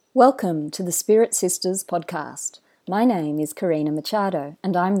Welcome to the Spirit Sisters podcast. My name is Karina Machado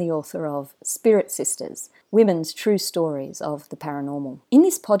and I'm the author of Spirit Sisters, Women's True Stories of the Paranormal. In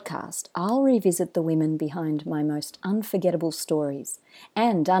this podcast, I'll revisit the women behind my most unforgettable stories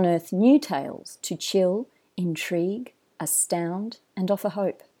and unearth new tales to chill, intrigue, astound and offer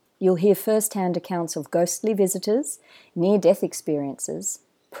hope. You'll hear first-hand accounts of ghostly visitors, near-death experiences,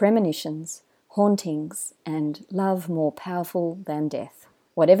 premonitions, hauntings and love more powerful than death.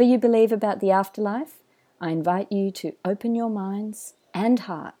 Whatever you believe about the afterlife, I invite you to open your minds and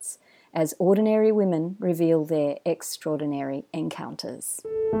hearts as ordinary women reveal their extraordinary encounters.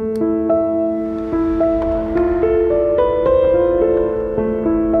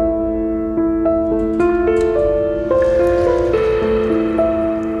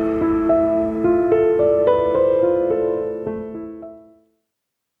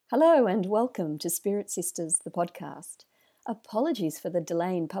 Hello and welcome to Spirit Sisters, the podcast. Apologies for the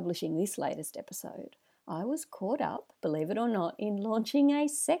delay in publishing this latest episode. I was caught up, believe it or not, in launching a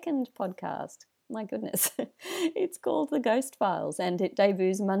second podcast. My goodness. It's called The Ghost Files and it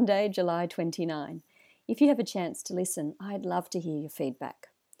debuts Monday, July 29. If you have a chance to listen, I'd love to hear your feedback.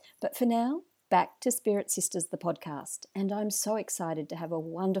 But for now, back to Spirit Sisters, the podcast. And I'm so excited to have a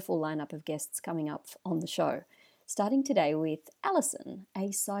wonderful lineup of guests coming up on the show. Starting today with Alison,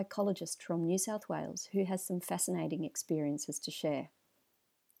 a psychologist from New South Wales who has some fascinating experiences to share.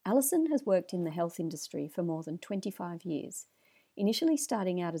 Alison has worked in the health industry for more than 25 years, initially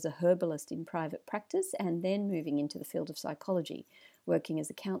starting out as a herbalist in private practice and then moving into the field of psychology, working as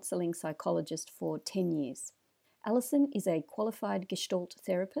a counselling psychologist for 10 years. Alison is a qualified Gestalt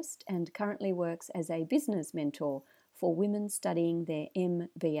therapist and currently works as a business mentor for women studying their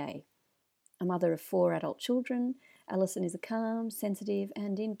MBA. A mother of 4 adult children, Alison is a calm, sensitive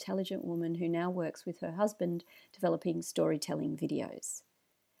and intelligent woman who now works with her husband developing storytelling videos.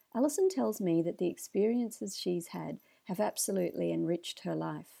 Alison tells me that the experiences she's had have absolutely enriched her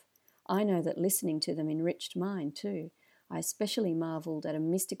life. I know that listening to them enriched mine too. I especially marvelled at a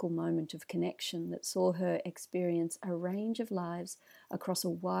mystical moment of connection that saw her experience a range of lives across a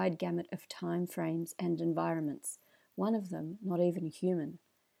wide gamut of time frames and environments, one of them not even human.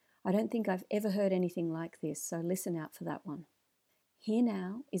 I don't think I've ever heard anything like this, so listen out for that one. Here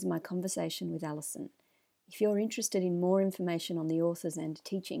now is my conversation with Alison. If you're interested in more information on the authors and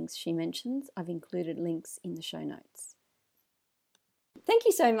teachings she mentions, I've included links in the show notes. Thank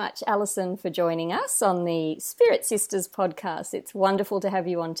you so much, Alison, for joining us on the Spirit Sisters podcast. It's wonderful to have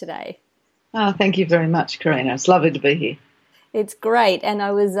you on today. Oh, thank you very much, Karina. It's lovely to be here. It's great, and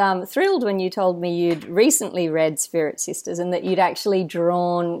I was thrilled when you told me you'd recently read Spirit Sisters and that you'd actually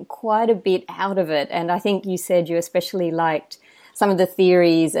drawn quite a bit out of it, and I think you said you especially liked some of the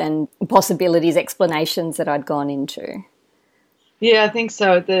theories and possibilities, explanations that I'd gone into. Yeah, I think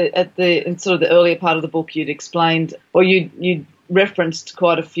so. In sort of the earlier part of the book, you'd explained, or you referenced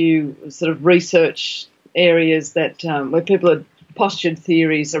quite a few sort of research areas that where people had postured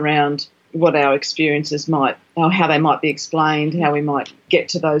theories around what our experiences might, or how they might be explained, how we might get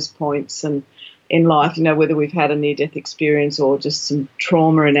to those points and in life, whether we've had a near-death experience or just some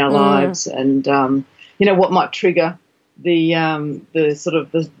trauma in our lives and, what might trigger the sort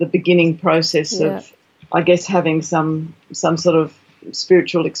of the beginning process of, I guess, having some sort of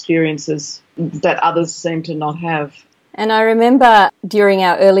spiritual experiences that others seem to not have. And I remember during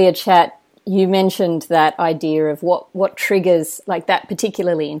our earlier chat, you mentioned that idea of what triggers, like that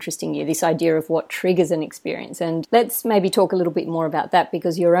particularly interesting you, this idea of what triggers an experience. And let's maybe talk a little bit more about that,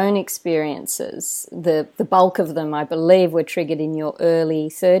 because your own experiences, the bulk of them, I believe, were triggered in your early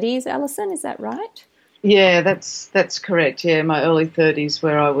 30s, Alison, is that right? Yeah, that's correct. Yeah, my early 30s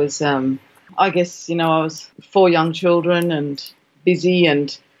where I was, I guess, I was 4 young children and busy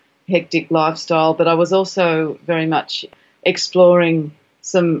and hectic lifestyle, but I was also very much exploring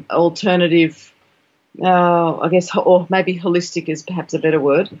some alternative, I guess, or maybe holistic is perhaps a better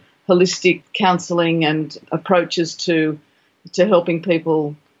word, holistic counselling and approaches to helping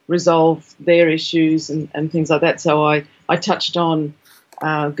people resolve their issues and things like that. So I touched on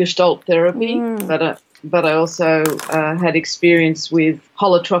Gestalt therapy, but I also had experience with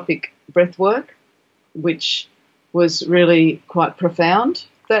holotropic breath work, which was really quite profound.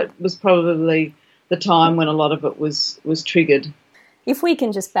 That was probably the time when a lot of it was triggered. If we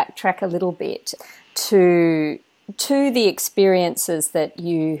can just backtrack a little bit to the experiences that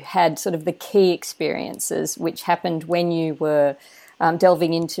you had, sort of the key experiences which happened when you were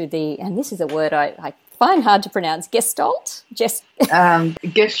delving into and this is a word I find hard to pronounce, Gestalt?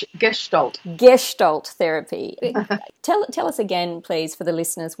 Gestalt. Gestalt therapy. Tell us again, please, for the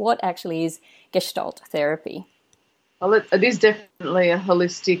listeners, what actually is Gestalt therapy? Well, it is definitely a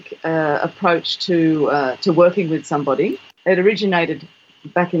holistic approach to working with somebody. It originated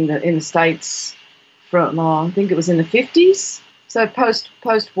back in the States from I think it was in the 50s. So post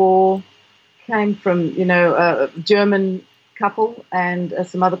war, came from a German couple and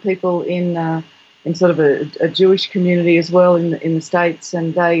some other people in sort of a Jewish community as well in the States,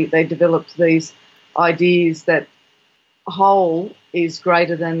 and they developed these ideas that whole is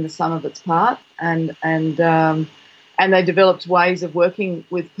greater than the sum of its part, and they developed ways of working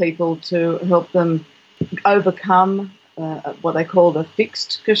with people to help them overcome what they called a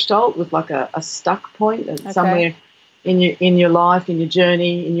fixed gestalt, with like a stuck point somewhere in your life, in your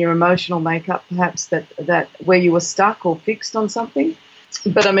journey, in your emotional makeup, perhaps that where you were stuck or fixed on something.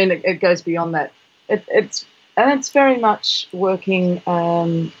 But I mean, it goes beyond that. It's very much working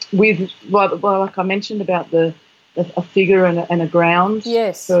with, well, like I mentioned about a figure and a ground.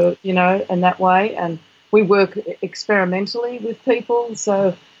 Yes. So, in that way. And we work experimentally with people,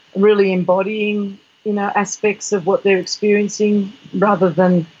 so really embodying, aspects of what they're experiencing rather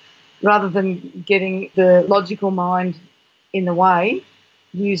than getting the logical mind in the way,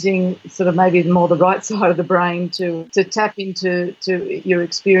 using sort of maybe more the right side of the brain to tap into your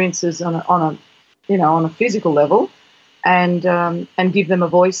experiences on a physical level, and give them a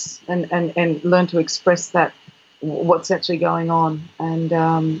voice and learn to express that, what's actually going on. And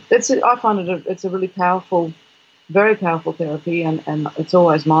I find it's a really powerful, very powerful therapy, and it's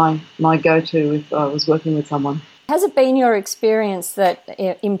always my go-to if I was working with someone. Has it been your experience that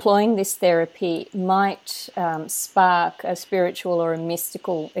employing this therapy might spark a spiritual or a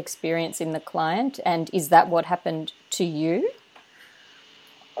mystical experience in the client? And is that what happened to you?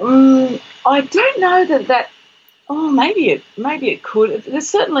 I don't know that. Oh, maybe it could. There's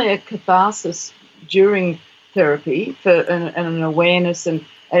certainly a catharsis during therapy for an awareness and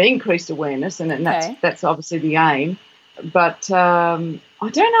an increased awareness, and that's obviously the aim. But I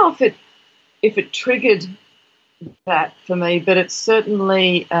don't know if it triggered that for me, but it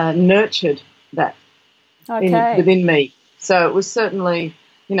certainly nurtured that within me. So it was certainly,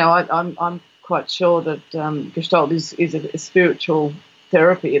 I'm quite sure that Gestalt is a spiritual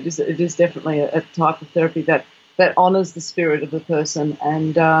therapy. It is definitely a type of therapy that honours the spirit of the person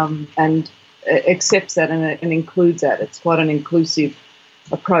and accepts that and includes that. It's quite an inclusive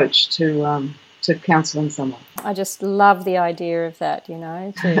approach to counselling someone. I just love the idea of that,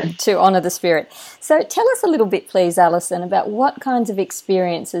 to honour the spirit. So tell us a little bit, please, Alison, about what kinds of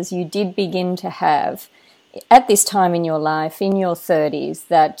experiences you did begin to have at this time in your life, in your 30s,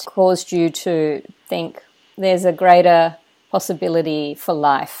 that caused you to think there's a greater possibility for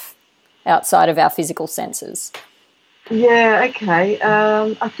life outside of our physical senses. Yeah, okay.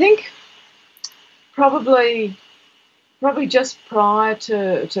 I think probably just prior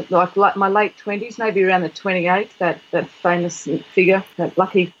to like my late 20s, maybe around the 28th, that famous figure, that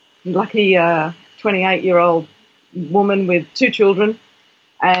lucky 28-year-old woman with 2 children,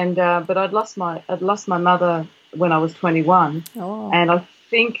 and but I'd lost my mother when I was 21, and I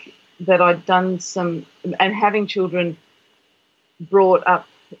think that I'd done some, and having children brought up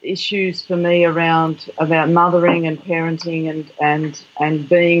issues for me about mothering and parenting and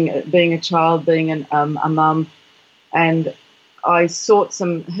being a child, being a mum. And I sought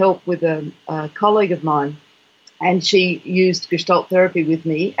some help with a colleague of mine, and she used Gestalt therapy with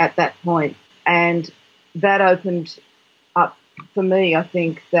me at that point. And that opened up for me, I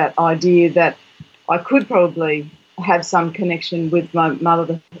think, that idea that I could probably have some connection with my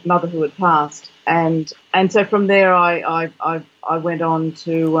mother who had passed. And so from there I went on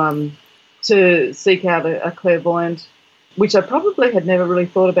to seek out a clairvoyant, which I probably had never really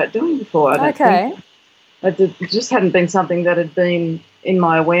thought about doing before. I don't think. It just hadn't been something that had been in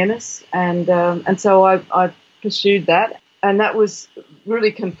my awareness, and so I pursued that, and that was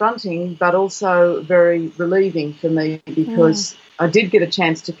really confronting, but also very relieving for me, because I did get a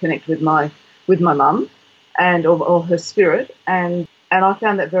chance to connect with my mum and or her spirit, and I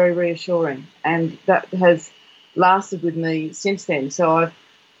found that very reassuring, and that has lasted with me since then. So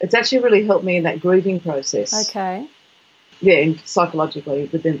it's actually really helped me in that grieving process. Okay. Yeah, and psychologically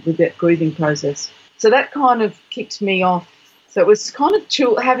with that grieving process. So that kind of kicked me off. So it was kind of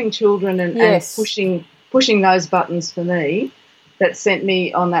having children and pushing those buttons for me that sent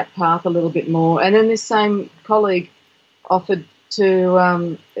me on that path a little bit more. And then this same colleague offered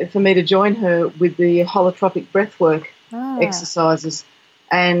for me to join her with the holotropic breathwork exercises,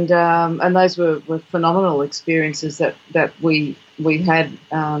 and those were phenomenal experiences that we had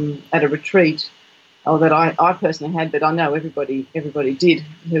at a retreat, or that I personally had, but I know everybody did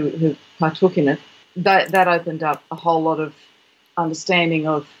who partook in it. That opened up a whole lot of understanding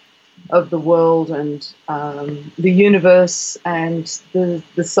of of the world and the universe and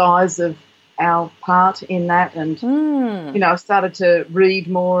the size of our part in that. And, I started to read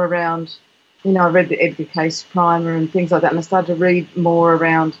more around, I read the Edgar Cayce Primer and things like that, and I started to read more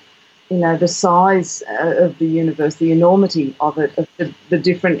around, the size of the universe, the enormity of it, of the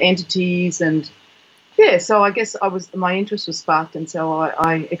different entities. And, so I guess my interest was sparked, and so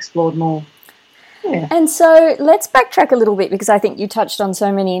I explored more. Yeah. And so let's backtrack a little bit, because I think you touched on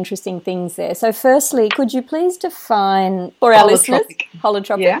so many interesting things there. So firstly, could you please define for our listeners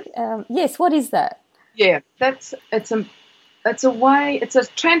holotropic? Yeah. Yes, what is that? Yeah, it's a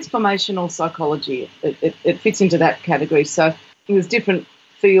transformational psychology. It fits into that category. So there's different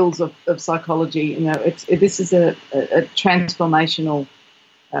fields of psychology. This is a transformational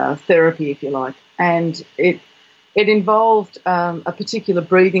therapy, if you like, and it involved a particular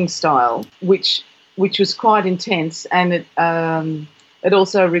breathing style, which was quite intense, and it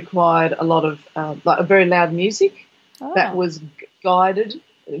also required a lot of like a very loud music that was guided,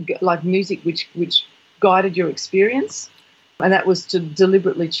 like music which guided your experience, and that was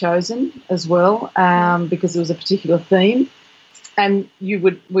deliberately chosen as well, because there was a particular theme, and we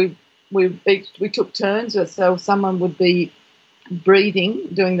took turns. So someone would be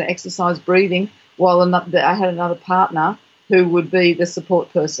doing the exercise breathing, while I had another partner who would be the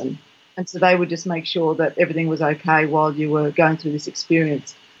support person. And so they would just make sure that everything was okay while you were going through this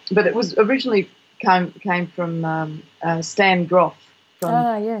experience. But it was originally came from Stan Grof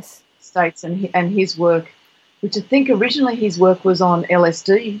from States, and his work, which I think originally his work was on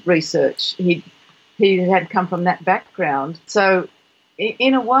LSD research. He had come from that background. So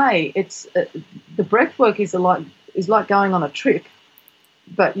in a way, it's the breath work is like going on a trip,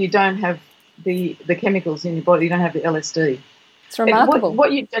 but you don't have the chemicals in your body. You don't have the LSD. It's remarkable.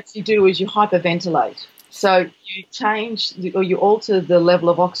 What you actually do is you hyperventilate. So you change or you alter the level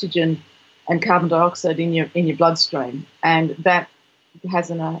of oxygen and carbon dioxide in your bloodstream, and that has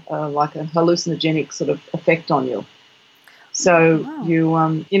like a hallucinogenic sort of effect on you. So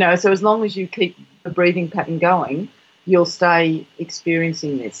so as long as you keep the breathing pattern going, you'll stay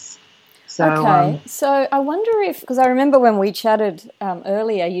experiencing this. So, so I wonder because I remember when we chatted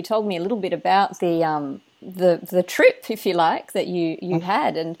earlier, you told me a little bit about the trip, if you like, that you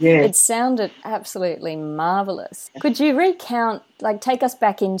had, and it sounded absolutely marvellous. Could you recount, take us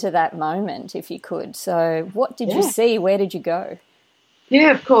back into that moment, if you could? So what did you see? Where did you go?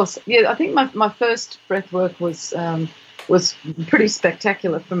 Yeah, of course. Yeah, I think my first breath work was pretty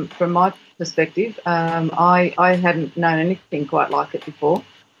spectacular from my perspective. I hadn't known anything quite like it before.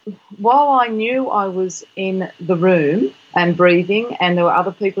 While I knew I was in the room and breathing, and there were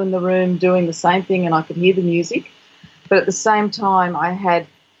other people in the room doing the same thing, and I could hear the music, but at the same time I had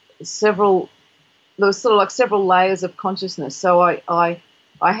there was sort of like several layers of consciousness. So I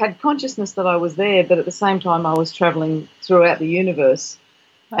had consciousness that I was there, but at the same time I was traveling throughout the universe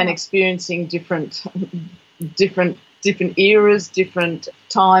and experiencing different eras, different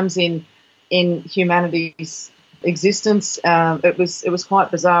times in humanity's existence. It was quite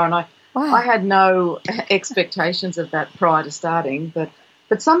bizarre, and I had no expectations of that prior to starting. But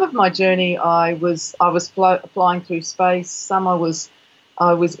some of my journey, I was flying through space. Some I was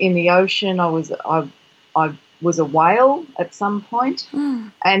in the ocean. I was a whale at some point,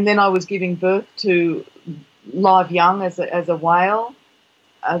 and then I was giving birth to live young as a whale.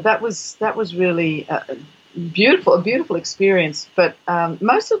 That was really a beautiful experience. But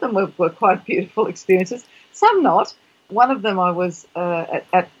most of them were quite beautiful experiences. Some not. One of them, I was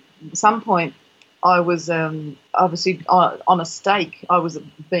at some point, I was obviously on a stake. I was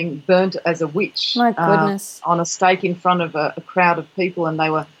being burnt as a witch. My goodness! On a stake in front of a crowd of people, and they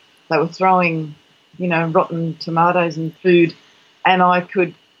were throwing, rotten tomatoes and food, and I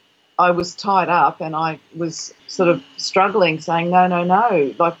was tied up, and I was sort of struggling, saying, no,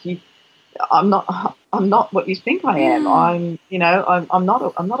 I'm not what you think I am. I'm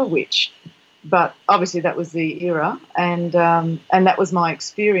not a witch. But obviously that was the era, and that was my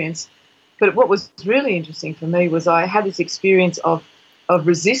experience. But what was really interesting for me was I had this experience of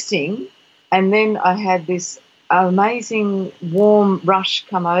resisting, and then I had this amazing warm rush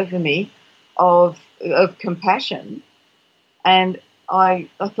come over me of compassion, and I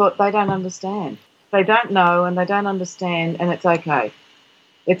thought, they don't understand. They don't know, and they don't understand, and it's okay.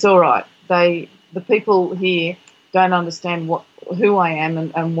 It's all right. The people here don't understand who I am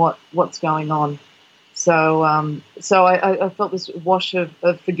and what's going on. So I felt this wash of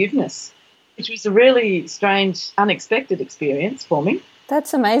forgiveness, which was a really strange, unexpected experience for me.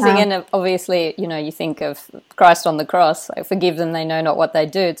 That's amazing. And obviously, you think of Christ on the cross, forgive them, they know not what they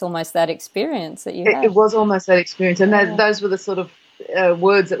do. It's almost that experience that you had. It was almost that experience. And those were the sort of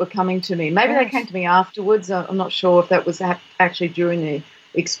words that were coming to me. Maybe they came to me afterwards. I'm not sure if that was actually during the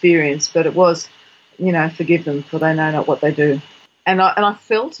experience, but it was, forgive them for they know not what they do. And I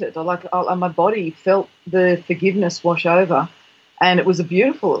felt it. My body felt the forgiveness wash over, and it was a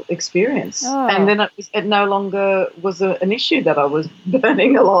beautiful experience. Oh. And then it no longer was an issue that I was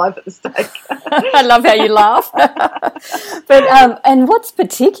burning alive at the stake. I love how you laugh. But and what's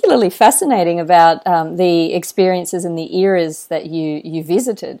particularly fascinating about the experiences and the eras that you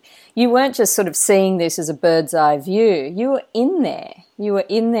visited, you weren't just sort of seeing this as a bird's eye view. You were in there. You were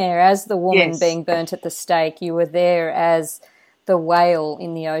in there as the woman being burnt at the stake. You were there as the whale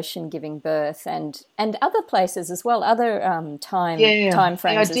in the ocean giving birth, and other places as well, other time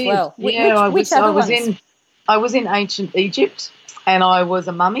frames as well. Which other ones? I was in ancient Egypt, and I was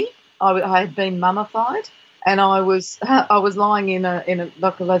a mummy. I had been mummified, and I was lying in a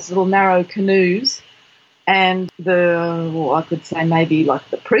like those little narrow canoes, and I could say maybe like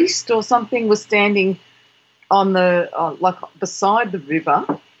the priest or something was standing on like beside the river.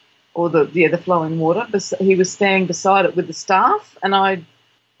 Or the flowing water. He was standing beside it with the staff, and I'd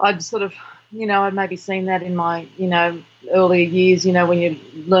sort of, I'd maybe seen that in my, earlier years, when you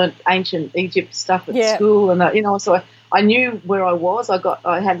learnt ancient Egypt stuff at school, and so I knew where I was.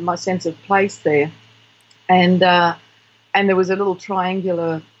 I had my sense of place there, and there was a little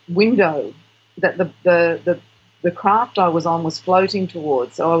triangular window that the craft I was on was floating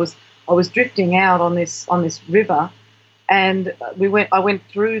towards. So I was drifting out on this river. And I went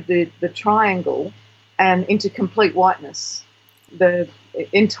through the triangle and into complete whiteness. The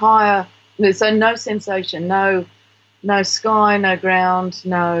entire, so no sensation, no sky, no ground,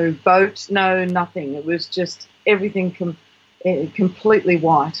 no boat, no nothing. It was just everything completely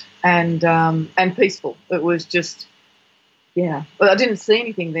white and peaceful. It was just, But I didn't see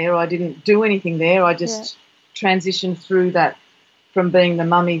anything there. I didn't do anything there. I just transitioned through that from being the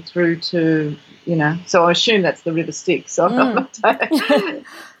mummy through to, so I assume that's the River Styx. So I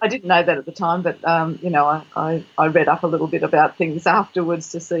didn't know that at the time, but, I read up a little bit about things afterwards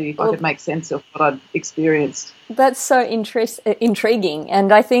to see if I could make sense of what I'd experienced. That's so intriguing.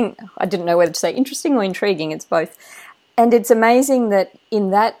 And I think, I didn't know whether to say interesting or intriguing, it's both. And it's amazing that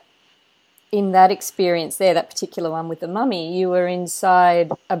in that experience there, that particular one with the mummy, you were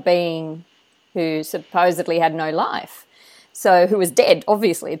inside a being who supposedly had no life. So who was dead,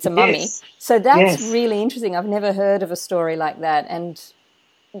 obviously, it's a mummy. Yes. So that's really interesting. I've never heard of a story like that. And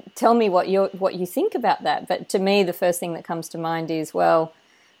tell me what you think about that. But to me, the first thing that comes to mind is, well,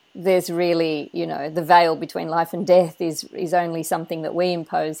 there's really, the veil between life and death is only something that we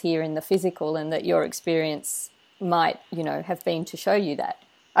impose here in the physical, and that your experience might, have been to show you that.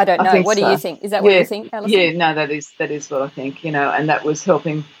 I don't know. What do you think? Is that what you think, Alison? Yeah, no, that is what I think, and that was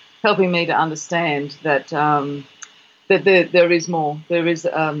helping me to understand that that there is more. There is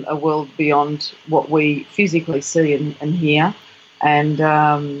a world beyond what we physically see and hear, and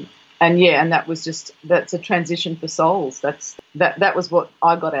that's a transition for souls. That was what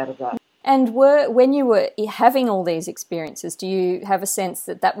I got out of that. And when you were having all these experiences, do you have a sense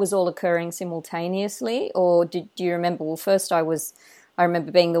that was all occurring simultaneously, or do you remember? Well, first I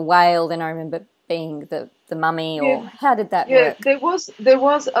remember being the whale, then I remember being the mummy, or how did that work? There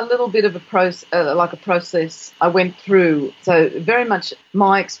was a little bit of a process I went through. So very much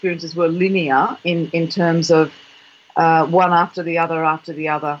my experiences were linear in terms of one after the other, after the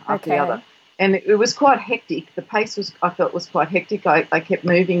other, after the other. And it was quite hectic. The pace I felt was quite hectic. I kept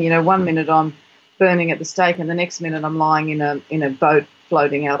moving. 1 minute I'm burning at the stake, and the next minute I'm lying in a boat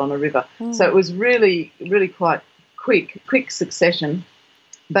floating out on a river. So it was really, really quite quick succession.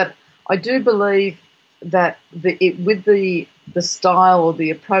 But I do believe that with the style or the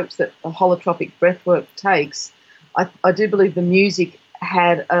approach that the holotropic breathwork takes, I do believe the music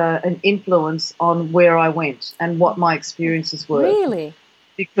had an influence on where I went and what my experiences were. Really?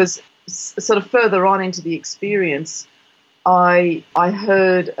 Because sort of further on into the experience, I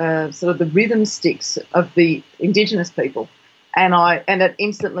heard sort of the rhythm sticks of the Indigenous people, and it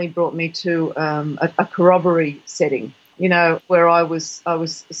instantly brought me to a corroboree setting. Where I was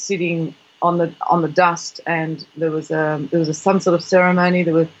sitting on the dust, and there was some sort of ceremony.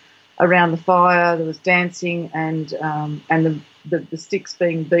 There was around the fire, there was dancing, and the sticks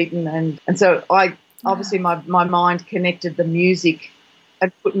being beaten, and so I obviously my mind connected the music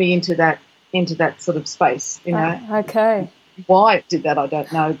and put me into that sort of space. Okay. Why it did that, I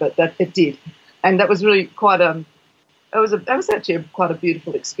don't know, but that it did, and that was really quite that was actually quite a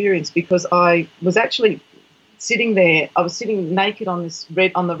beautiful experience, because I was actually sitting there. I was sitting naked on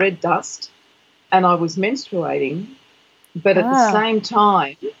the red dust, and I was menstruating, but at the same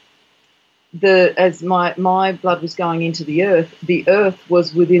time, as my blood was going into the earth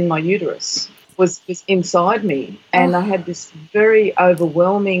was within my uterus, was inside me, and I had this very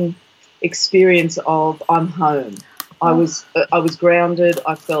overwhelming experience of I'm home. I was grounded.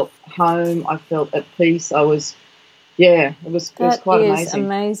 I felt home. I felt at peace. It was quite amazing. That is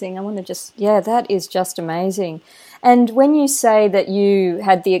amazing. That is just amazing. And when you say that you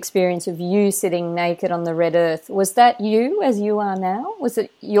had the experience of you sitting naked on the red earth, was that you as you are now? Was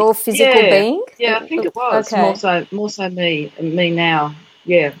it your physical being? Yeah, I think it was. Okay. More so me now.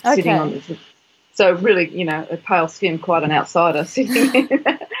 Yeah, sitting on this. So really, a pale skin, quite an outsider sitting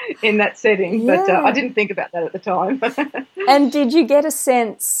in that setting. Yeah. But I didn't think about that at the time. And did you get a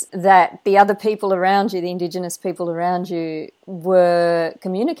sense that the other people around you, the Indigenous people around you, were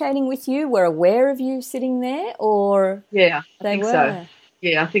communicating with you, were aware of you sitting there, or I think so.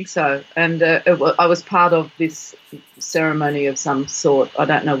 Yeah, I think so. And I was part of this ceremony of some sort. I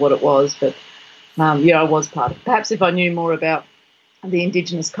don't know what it was, but I was part of it. Perhaps if I knew more about the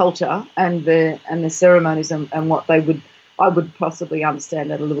Indigenous culture and the ceremonies and what I would possibly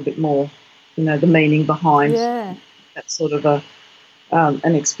understand that a little bit more, the meaning behind that sort of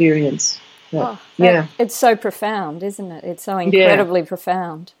an experience. But, it's so profound, isn't it? It's so incredibly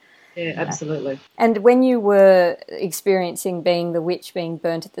profound. Yeah, absolutely. And when you were experiencing being the witch being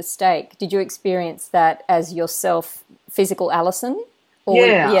burnt at the stake, did you experience that as yourself, physical Alison? Or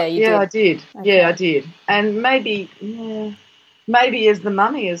I did. Okay. Yeah, I did. And maybe as the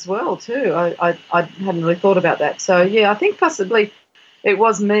mummy as well too. I hadn't really thought about that. So I think possibly it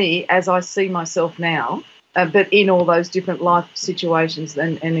was me as I see myself now, but in all those different life situations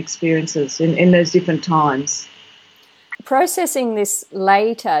and experiences in those different times. Processing this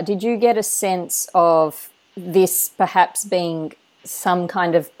later, did you get a sense of this perhaps being some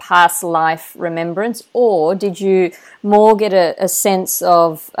kind of past life remembrance, or did you more get a sense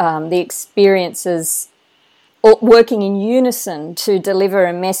of the experiences working in unison to deliver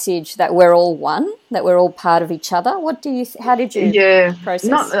a message that we're all one, that we're all part of each other? How did you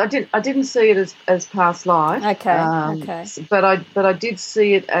process? I didn't see it as past life. Okay. But I did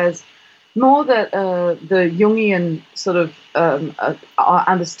see it as more that the Jungian sort of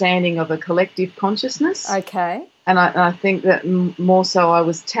understanding of a collective consciousness. Okay. And I think that more so I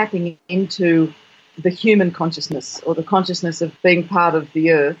was tapping into the human consciousness, or the consciousness of being part of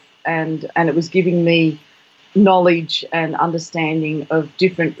the earth, and it was giving me knowledge and understanding of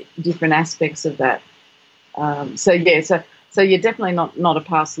different aspects of that. So you're definitely not a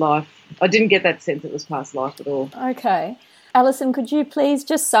past life. I didn't get that sense it was past life at all. Okay. Alison, could you please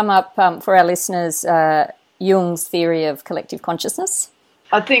just sum up for our listeners Jung's theory of collective consciousness?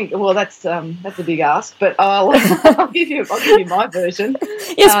 I think, well, that's a big ask, but I'll give you my version.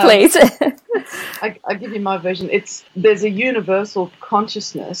 Yes, please. I give you my version. There's a universal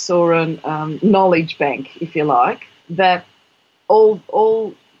consciousness, or a knowledge bank, if you like, that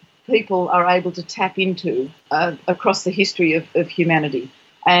all people are able to tap into across the history of humanity,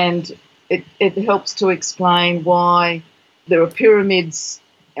 and it helps to explain why there are pyramids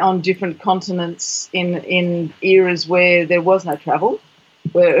on different continents in eras where there was no travel,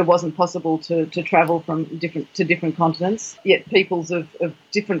 where it wasn't possible to travel from different continents, yet peoples of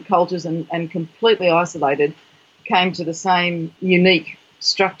different cultures and completely isolated came to the same unique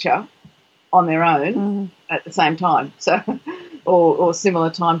structure on their own at the same time, so or similar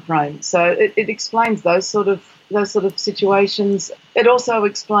time frame. So it explains those sort of situations. It also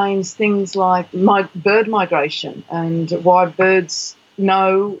explains things like bird migration and why birds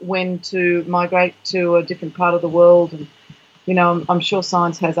know when to migrate to a different part of the world, and I'm sure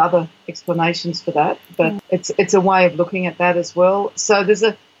science has other explanations for that, but it's a way of looking at that as well. So there's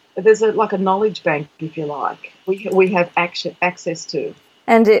a like a knowledge bank, if you like, we have access to.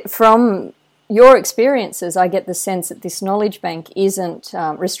 And from your experiences, I get the sense that this knowledge bank isn't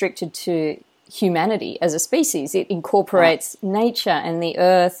restricted to humanity as a species. It incorporates nature and the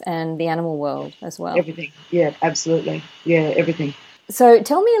earth and the animal world as well. Everything. Yeah, absolutely. Yeah, everything. So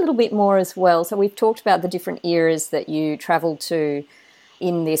tell me a little bit more as well. So we've talked about the different eras that you travelled to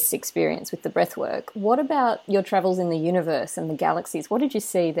in this experience with the breathwork. What about your travels in the universe and the galaxies? What did you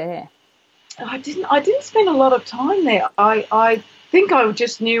see there? I didn't spend a lot of time there. I think I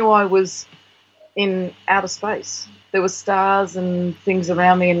just knew I was in outer space. There were stars and things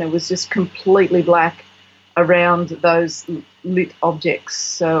around me, and it was just completely black around those lit objects.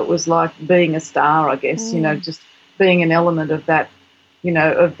 So it was like being a star, I guess, just being an element of that,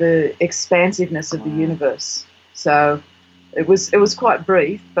 of the expansiveness of the universe. So it was quite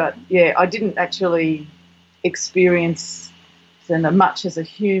brief, but I didn't actually experience much as a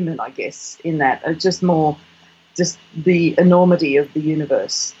human, I guess, in that. Just more just the enormity of the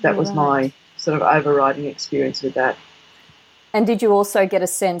universe. That was my sort of overriding experience with that. And did you also get a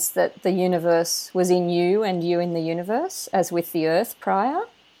sense that the universe was in you and you in the universe, as with the Earth prior?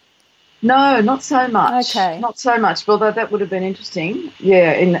 No, not so much. Okay. Not so much, although that would have been interesting.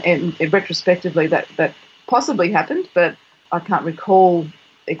 Yeah, in retrospectively, that possibly happened, but I can't recall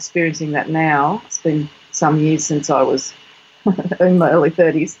experiencing that now. It's been some years since I was in my early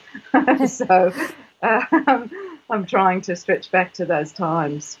 30s. So I'm trying to stretch back to those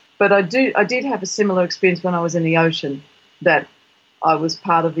times. But I did have a similar experience when I was in the ocean, that I was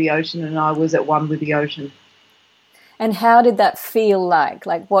part of the ocean and I was at one with the ocean. And how did that feel like?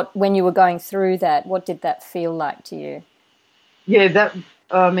 Like when you were going through that, what did that feel like to you? Yeah,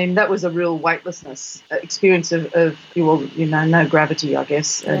 that was a real weightlessness experience of no gravity, I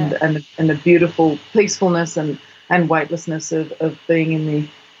guess, and the beautiful peacefulness and weightlessness of being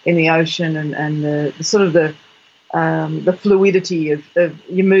in the ocean and the sort of the fluidity of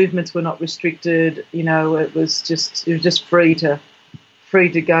your movements were not restricted. It was just free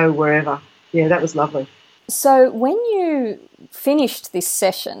to go wherever. Yeah, that was lovely. So when you finished this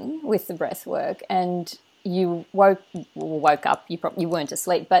session with the breath work and you woke up, you weren't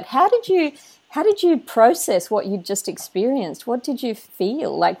asleep, but how did you process what you'd just experienced? What did you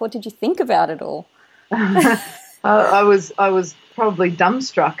feel? Like, what did you think about it all? I was probably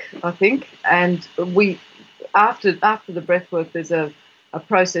dumbstruck, I think. And after the breath work, there's a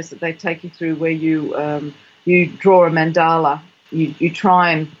process that they take you through where you draw a mandala. You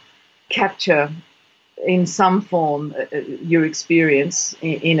try and capture in some form your experience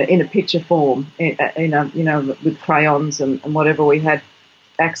in a picture form, with crayons and whatever we had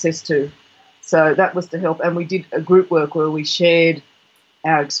access to. So that was to help. And we did a group work where we shared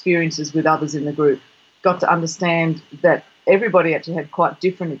our experiences with others in the group. Got to understand that everybody actually had quite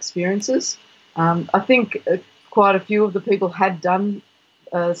different experiences. I think quite a few of the people had done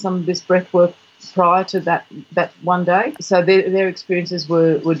some of this breath work prior to that one day, so their experiences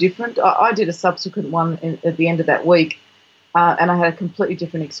were different. I did a subsequent one at the end of that week, and I had a completely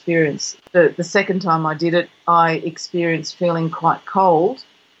different experience. The second time I did it, I experienced feeling quite cold,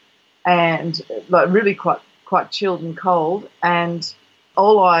 and like really quite chilled and cold, and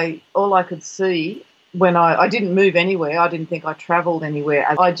all I could see when I didn't move anywhere, I didn't think I travelled anywhere.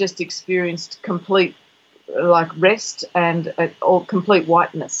 I just experienced complete rest and all complete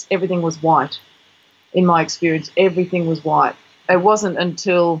whiteness. Everything was white. In my experience, everything was white. It wasn't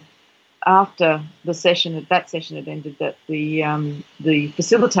until after that session had ended that the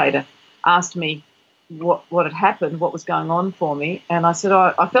facilitator asked me what had happened, what was going on for me, and I said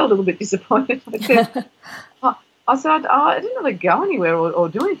I felt a little bit disappointed. I said I didn't really go anywhere or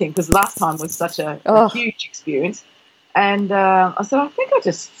do anything, because last time was such a huge experience, and I said I think I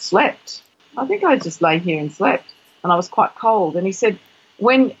just slept. I think I just lay here and slept, and I was quite cold. And he said,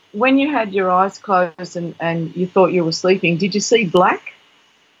 When you had your eyes closed and you thought you were sleeping, did you see black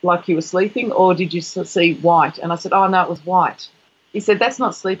like you were sleeping, or did you see white? And I said, oh, no, it was white. He said, that's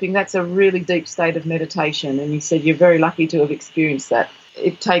not sleeping, that's a really deep state of meditation. And he said, you're very lucky to have experienced that.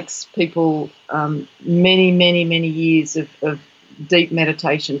 It takes people many, many, many years of deep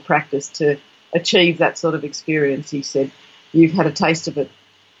meditation practice to achieve that sort of experience. He said, you've had a taste of it.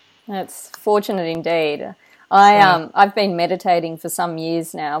 That's fortunate indeed. I've been meditating for some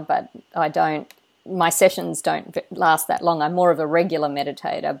years now, but my sessions don't last that long. I'm more of a regular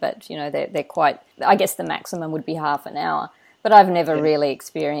meditator, but they're quite, I guess the maximum would be half an hour, but I've never really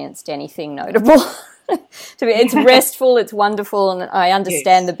experienced anything notable. It's restful, it's wonderful, and I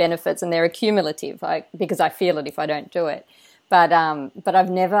understand the benefits, and they're accumulative because I feel it if I don't do it. But I've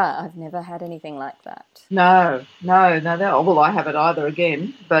never had anything like that. No. Well, I haven't either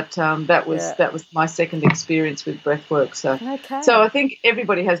again. But that was my second experience with breathwork. So I think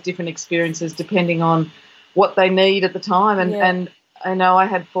everybody has different experiences depending on what they need at the time. And I know I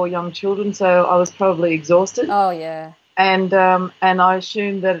had 4 young children, so I was probably exhausted. Oh yeah. And I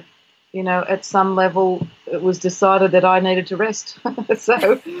assumed that at some level it was decided that I needed to rest.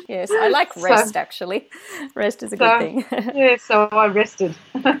 So yes, I like rest actually. Rest is a good thing. Yeah, so I rested.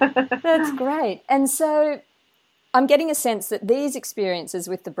 That's great. And so I'm getting a sense that these experiences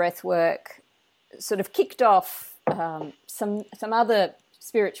with the breath work sort of kicked off some other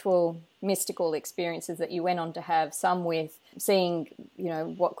spiritual, mystical experiences that you went on to have, some with seeing,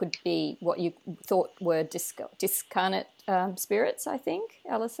 what could be what you thought were discarnate spirits, I think,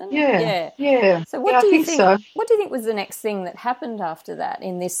 Alison? Yeah. So what do you think? So. What do you think was the next thing that happened after that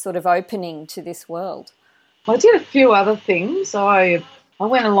in this sort of opening to this world? I did a few other things. I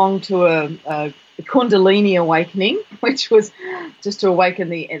went along to a Kundalini awakening, which was just to awaken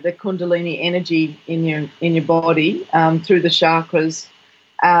the Kundalini energy in your body through the chakras.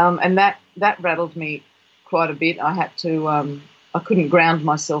 And that rattled me quite a bit. I had to, I couldn't ground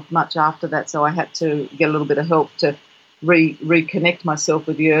myself much after that, so I had to get a little bit of help to reconnect myself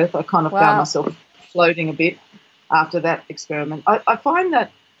with the earth. I kind of found myself floating a bit after that experiment. I find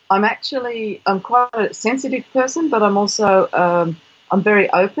that I'm quite a sensitive person, but I'm also, I'm very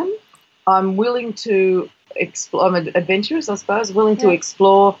open. I'm willing to explore. I'm adventurous, I suppose, willing to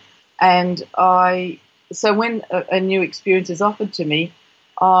explore. And so when a new experience is offered to me,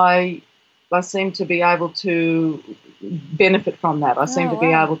 I seem to be able to benefit from that. I seem to be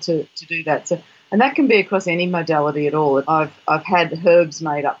able to do that. So, and that can be across any modality at all. I've had herbs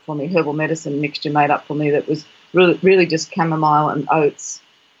made up for me, herbal medicine mixture made up for me that was really just chamomile and oats,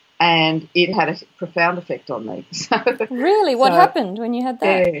 and it had a profound effect on me. Really? What happened when you had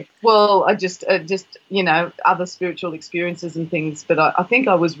that? Yeah. Well, I just other spiritual experiences and things, but I think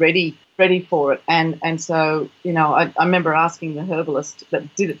I was ready for it. And so, I remember asking the herbalist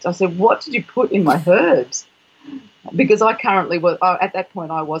that did it, I said, what did you put in my herbs? Because I currently was, at that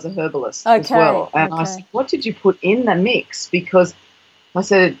point I was a herbalist as well. And I said, what did you put in the mix? Because I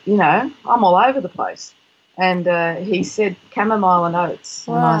said, I'm all over the place. And he said chamomile and oats.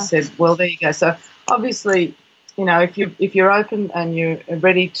 Wow. And I said, well, there you go. So obviously, if you're open and you're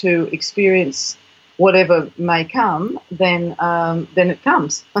ready to experience whatever may come, then it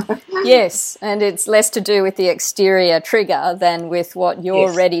comes. Yes, and it's less to do with the exterior trigger than with what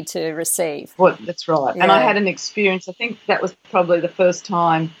you're ready to receive. That's right. Yeah. And I had an experience. I think that was probably the first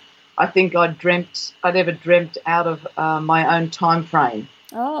time I think I'd ever dreamt out of my own time frame.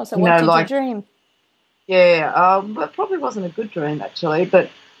 Oh, so what did you dream? Yeah, it probably wasn't a good dream actually, but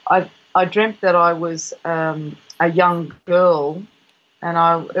I dreamt that I was a young girl, and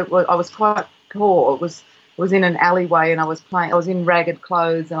I was quite poor. It was in an alleyway, and I was in ragged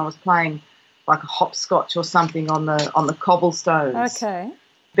clothes, and I was playing like a hopscotch or something on the cobblestones. Okay.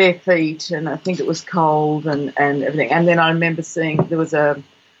 Bare feet, and I think it was cold and everything. And then I remember seeing there was a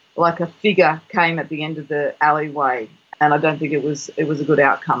figure came at the end of the alleyway, and I don't think it was a good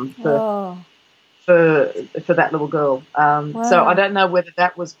outcome for that little girl. So I don't know whether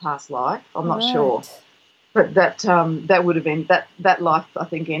that was past life. I'm not sure. But that would have been that life, I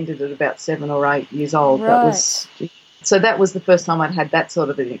think, ended at about 7 or 8 years old. Right. That was the first time I'd had that sort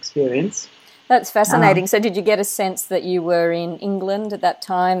of an experience. That's fascinating. So did you get a sense that you were in England at that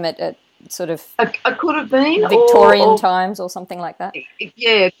time at sort of I could have been Victorian times or something like that?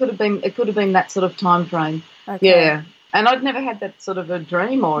 Yeah, it could have been that sort of time frame. Okay. Yeah. And I'd never had that sort of a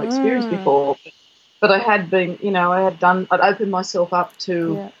dream or experience before. But I had been, I'd opened myself up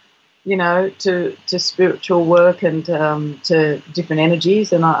to to spiritual work and to different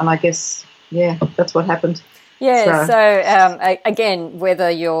energies, and I guess that's what happened. Yeah. So again,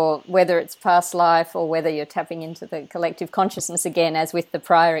 whether it's past life or whether you're tapping into the collective consciousness again, as with the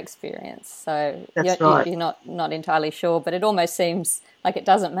prior experience. So you're not entirely sure, but it almost seems like it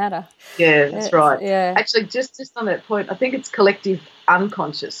doesn't matter. Yeah, that's right. Yeah. Actually, just on that point, I think it's collective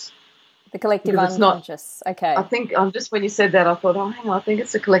unconscious. The collective unconscious. Okay. I think just when you said that, I thought, hang on, I think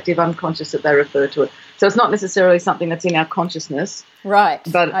it's the collective unconscious that they refer to it. So it's not necessarily something that's in our consciousness. Right.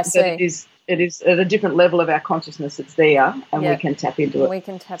 But it is at a different level of our consciousness. It's there, and we can tap into it. We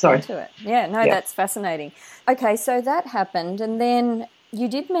can tap into it. Yeah, that's fascinating. Okay, so that happened, and then you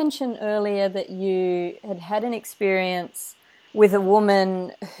did mention earlier that you had an experience with a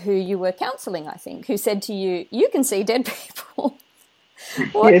woman who you were counselling, I think, who said to you, you can see dead people.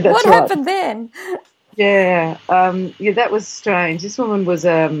 What happened then? Yeah, that was strange. This woman was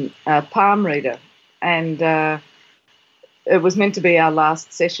a palm reader, and it was meant to be our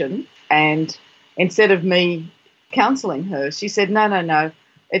last session. And instead of me counselling her, she said, "No,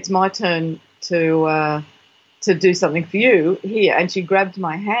 it's my turn to do something for you here." And she grabbed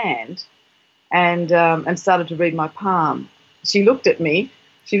my hand and started to read my palm. She looked at me.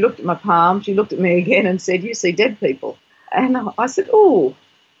 She looked at my palm. She looked at me again and said, "You see dead people." And I said, "Oh,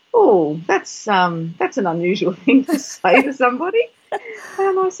 that's an unusual thing to say to somebody."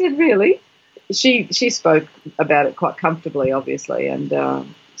 And I said, "Really?" She spoke about it quite comfortably, obviously, and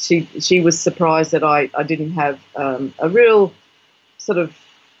she was surprised that I didn't have a real sort of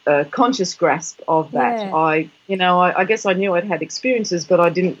conscious grasp of that. Yeah. I guess I knew I'd had experiences, but I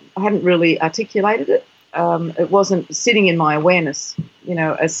hadn't really articulated it. It wasn't sitting in my awareness,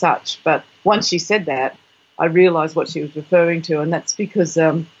 as such. But once she said that, I realised what she was referring to, and that's because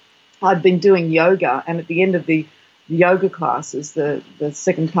I'd been doing yoga, and at the end of the yoga classes, the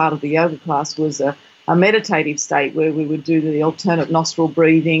second part of the yoga class was a meditative state where we would do the alternate nostril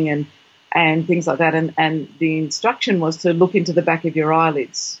breathing and things like that, and the instruction was to look into the back of your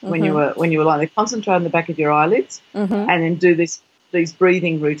eyelids when you were lying there. Concentrate on the back of your eyelids, and then do this these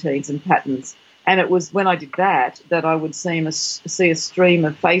breathing routines and patterns. And it was when I did that I would see a stream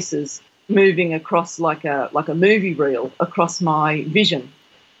of faces moving across like a movie reel across my vision.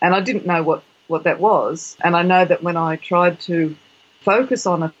 And I didn't know what that was. And I know that when I tried to focus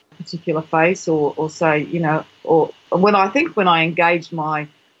on a particular face or say, you know, or when I engaged my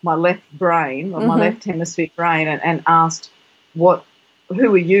left brain or my left hemisphere brain and asked who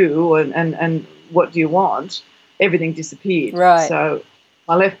are you and what do you want, everything disappeared. Right. So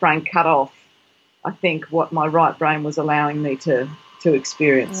my left brain cut off, I think, what my right brain was allowing me to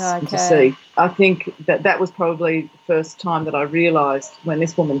experience and to see. I think that was probably the first time that I realised when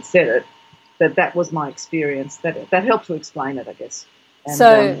this woman said it, that was my experience. That helped to explain it, I guess.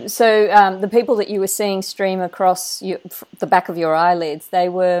 And, so the people that you were seeing stream across the back of your eyelids, they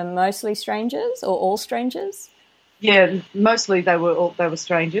were mostly strangers or all strangers? Yeah, mostly they were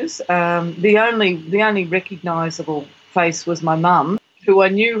strangers. The only recognisable face was my mum, who I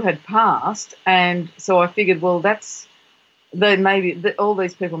knew had passed, and so I figured, well, all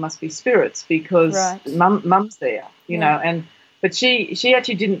these people must be spirits because mum's there, you know. But she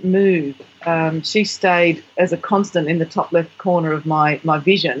actually didn't move. She stayed as a constant in the top left corner of my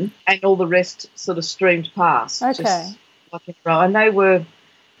vision, and all the rest sort of streamed past. Okay. Just like in a row. And they were,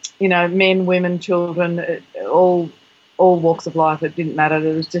 you know, men, women, children, all walks of life. It didn't matter.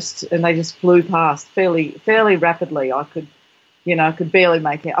 It was just, and they just flew past fairly rapidly. I could barely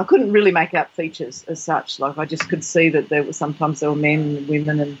make out. I couldn't really make out features as such. Like I just could see that sometimes there were men and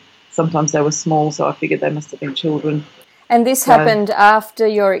women, and sometimes they were small. So I figured they must have been children. And this happened after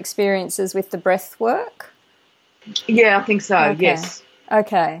your experiences with the breath work? Yeah, I think so. Okay. Yes.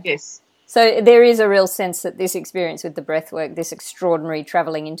 Okay. Yes. So there is a real sense that this experience with the breath work, this extraordinary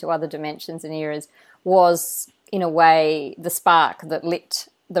travelling into other dimensions and eras, was in a way the spark that lit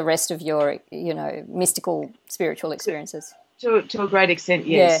the rest of your, you know, mystical, spiritual experiences. To a great extent,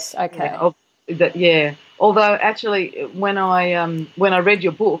 yes. Yes. Okay. Yeah. Although actually, when I read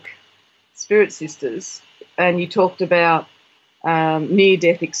your book, Spirit Sisters, and you talked about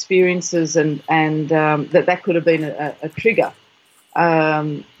near-death experiences and that could have been a trigger.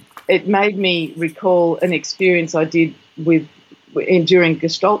 It made me recall an experience I did during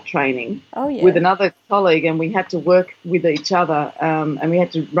Gestalt training with another colleague, and we had to work with each other, and we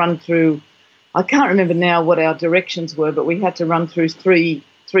had to run through. I can't remember now what our directions were, but we had to run through three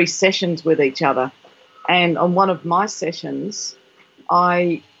sessions with each other. And on one of my sessions,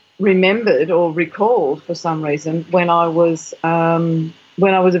 I remembered or recalled for some reason when I was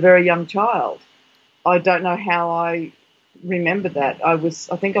a very young child. I don't know how I remembered that. I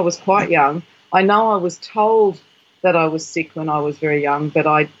think I was quite young. I know I was told that I was sick when I was very young, but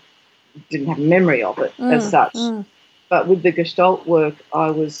I didn't have a memory of it as such. But with the Gestalt work,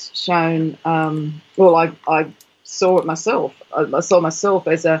 I was shown. I saw it myself. I saw myself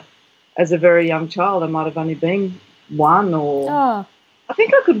as a very young child. I might have only been one or. I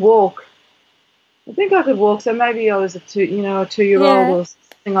think I could walk. So maybe I was a 2-year-old or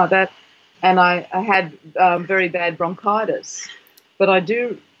something like that. And I had very bad bronchitis. But I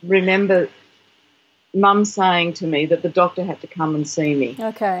do remember Mum saying to me that the doctor had to come and see me.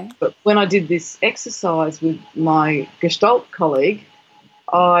 Okay. But when I did this exercise with my Gestalt colleague,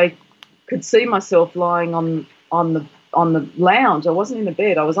 I could see myself lying on the lounge. I wasn't in the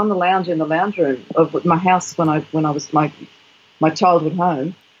bed. I was on the lounge in the lounge room of my house when I was my childhood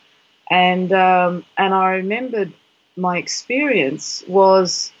home, and I remembered my experience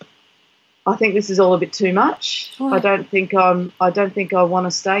was, I think this is all a bit too much. I don't think I want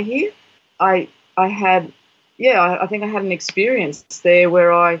to stay here. I think I had an experience there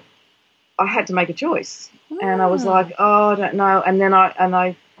where I had to make a choice, and I was like, I don't know, and then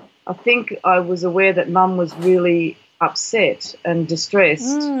I think I was aware that Mum was really upset and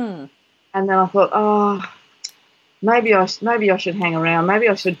distressed, and then I thought, maybe I should hang around. Maybe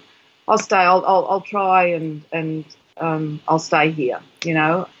I'll stay. I'll try and I'll stay here. You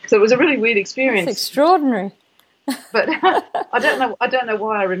know. So it was a really weird experience. That's extraordinary. But I don't know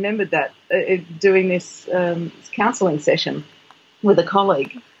why I remembered that doing this counselling session with a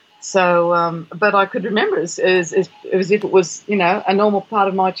colleague. So, but I could remember it as if it was, you know, a normal part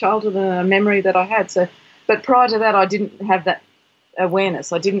of my childhood and a memory that I had. So, but prior to that, I didn't have that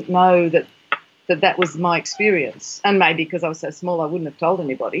awareness. I didn't know that was my experience, and maybe because I was so small, I wouldn't have told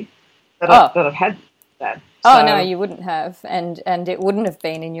anybody that I've had that. So, no, you wouldn't have, and it wouldn't have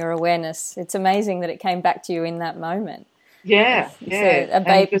been in your awareness. It's amazing that it came back to you in that moment. Yeah.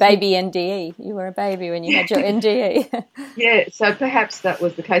 Baby NDE. You were a baby when you had your NDE. Yeah, so perhaps that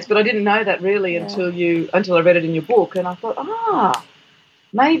was the case, but I didn't know that really until I read it in your book, and I thought,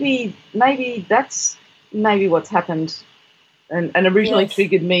 maybe that's what's happened and originally Yes.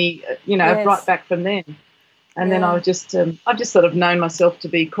 triggered me, Yes. right back from then. And then Yeah. I've just sort of known myself to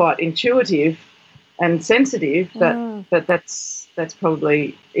be quite intuitive and sensitive, but that's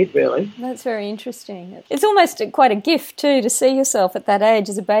probably it, really. That's very interesting. It's almost quite a gift too to see yourself at that age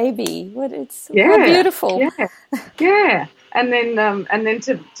as a baby. How beautiful. Yeah. And then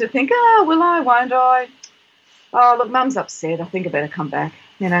to think, oh, will I, won't I? Oh, look, Mum's upset. I think I better come back.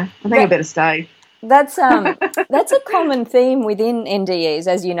 I think I better stay. That's a common theme within NDEs.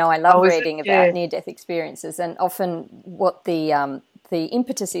 As you know, I love reading about near-death experiences, and often what the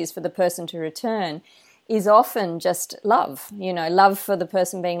impetus is for the person to return is often just love. Love for the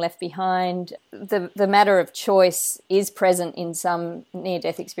person being left behind. The matter of choice is present in some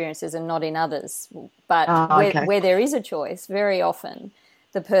near-death experiences and not in others. But where there is a choice, very often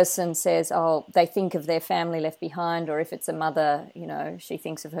the person says, they think of their family left behind, or if it's a mother, she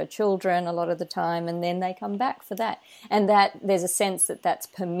thinks of her children a lot of the time, and then they come back for that. And that there's a sense that that's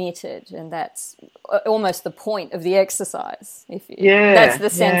permitted, and that's almost the point of the exercise. That's the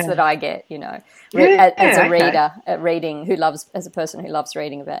sense that I get, as a reader, as a person who loves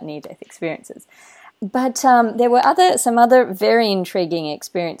reading about near-death experiences. But there were some other very intriguing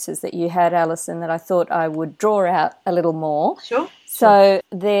experiences that you had, Alison, that I thought I would draw out a little more. Sure. So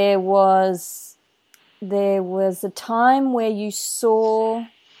there was a time where you saw,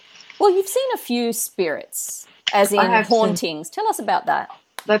 you've seen a few spirits, as in hauntings. Tell us about that.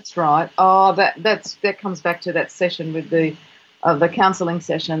 That's right. Oh, that comes back to that session with the counselling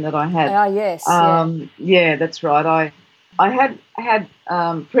session that I had. Oh, yes. Yeah, that's right. I had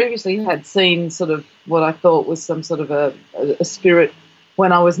previously had seen sort of what I thought was some sort of a spirit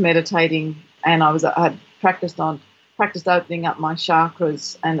when I was meditating, and I had practiced opening up my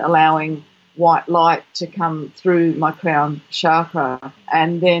chakras and allowing white light to come through my crown chakra.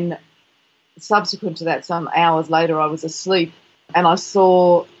 And then subsequent to that, some hours later, I was asleep and I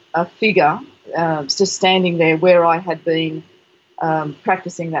saw a figure just standing there where I had been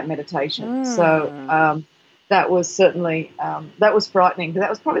practicing that meditation. So that was certainly that was frightening, because that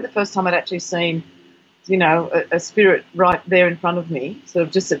was probably the first time I'd actually seen a spirit right there in front of me, sort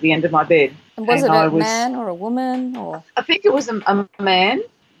of just at the end of my bed. And was it a man or a woman? Or I think it was a man,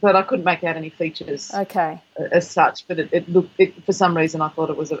 but I couldn't make out any features as such. But it looked, for some reason, I thought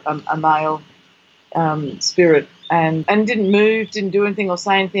it was a male spirit, and didn't move, didn't do anything or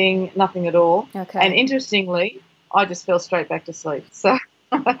say anything, nothing at all. Okay. And interestingly, I just fell straight back to sleep. So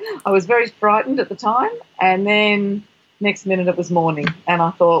I was very frightened at the time, and then next minute it was morning, and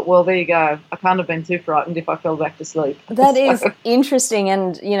I thought, well, there you go. I can't have been too frightened if I fell back to sleep. That is interesting,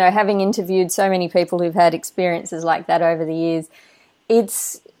 and having interviewed so many people who've had experiences like that over the years,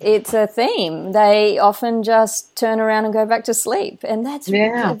 it's a theme. They often just turn around and go back to sleep, and that's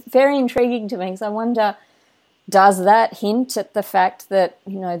very intriguing to me, because I wonder, does that hint at the fact that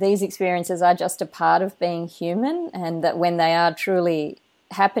these experiences are just a part of being human, and that when they are truly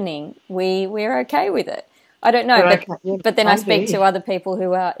happening, we're okay with it? I don't know, but then I speak to other people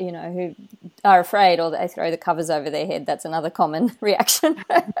who are, who are afraid, or they throw the covers over their head. That's another common reaction.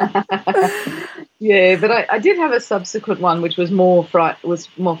 Yeah, but I did have a subsequent one, which was more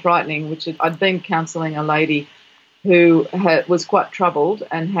frightening. Which I'd been counselling a lady who was quite troubled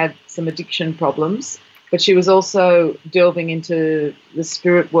and had some addiction problems, but she was also delving into the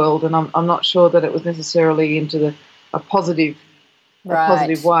spirit world, and I'm not sure that it was necessarily into a positive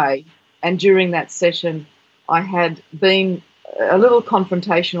way. And during that session, I had been a little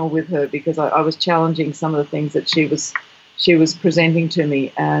confrontational with her, because I was challenging some of the things that she was presenting to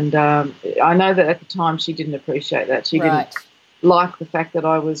me, and I know that at the time she didn't appreciate that. She didn't like the fact that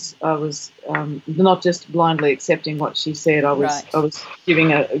I was not just blindly accepting what she said. I was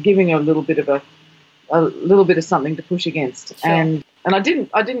giving her a little bit of something to push against, sure. and I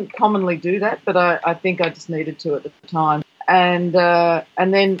didn't commonly do that, but I think I just needed to at the time. And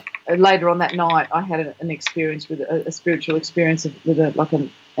then later on that night, I had an experience with a spiritual experience with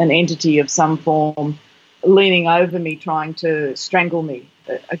an entity of some form leaning over me, trying to strangle me.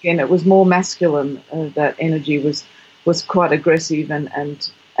 Again, it was more masculine. That energy was quite aggressive and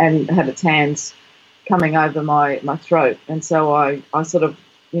had its hands coming over my throat. And so I sort of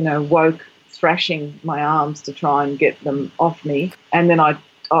woke, thrashing my arms to try and get them off me. And then I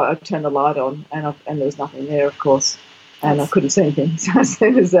turned the light on, and there was nothing there, of course. And I couldn't see anything. So as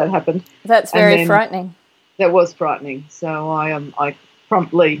soon as that happened, that's very frightening. That was frightening. So I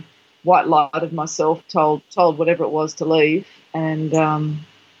promptly white lighted myself, told whatever it was to leave, and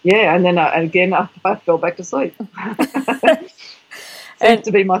and then I fell back to sleep. Seems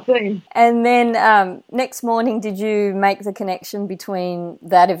to be my theme. And then next morning, did you make the connection between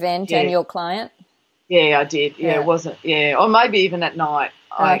that event and your client? Yeah, I did. Yeah, Yeah. it wasn't. Yeah, or maybe even at night.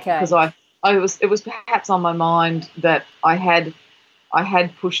 Okay. Because it was perhaps on my mind that I had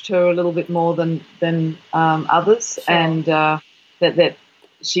pushed her a little bit more than others, Sure. and that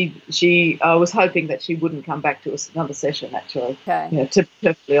I was hoping that she wouldn't come back to another session. Actually, Okay. yeah. To be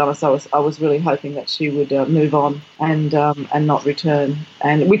perfectly honest, I was really hoping that she would move on and not return,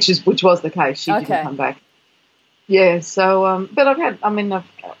 and which was the case. She Okay. didn't come back. Yeah, so, but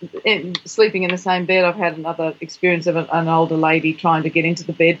sleeping in the same bed, I've had another experience of an older lady trying to get into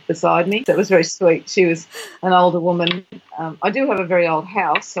the bed beside me. That was very sweet. She was an older woman. I do have a very old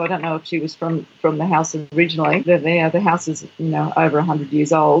house, so I don't know if she was from the house originally. The house is, over 100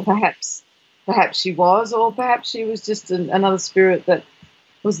 years old. Perhaps she was, or perhaps she was just another spirit that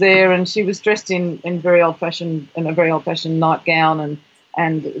was there, and she was dressed in a very old fashioned nightgown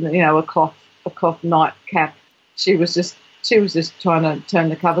and a cloth nightcap. She was just trying to turn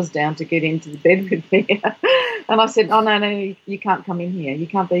the covers down to get into the bed with me. And I said, "Oh, no, you can't come in here. You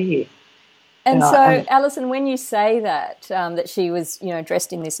can't be here." And so, Alison, when you say that she was,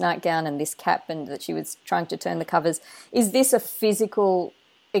 dressed in this nightgown and this cap, and that she was trying to turn the covers, is this a physical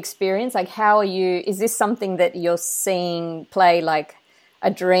experience? Like, is this something that you're seeing play like a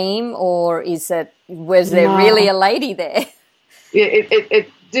dream, or was there really a lady there? Yeah, it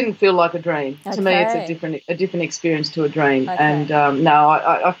didn't feel like a dream. Okay. To me, it's a different experience to a dream. Okay. And no,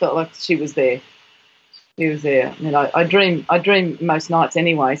 I felt like she was there. She was there. I dream most nights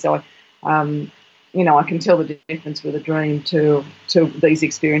anyway, so I can tell the difference with a dream to these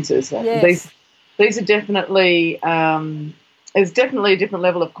experiences. Yes. These are definitely it's definitely a different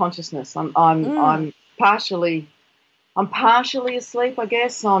level of consciousness. I'm partially asleep, I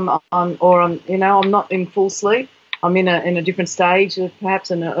guess. I'm not in full sleep. I'm in a different stage, of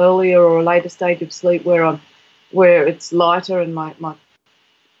perhaps an earlier or a later stage of sleep where it's lighter and my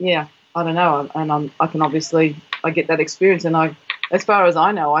I don't know, and I get that experience, and as far as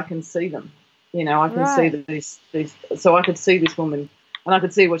I know, I can see them. I can see these. So I could see this woman, and I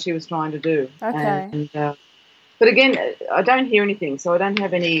could see what she was trying to do. Okay. But again, I don't hear anything, so I don't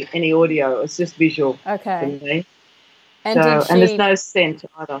have any audio. It's just visual for me. And and there's no scent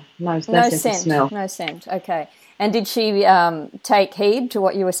either. No sense of smell. No scent. Okay. And did she take heed to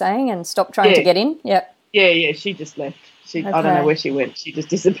what you were saying and stop trying to get in? Yep. Yeah. She just left. I don't know where she went. She just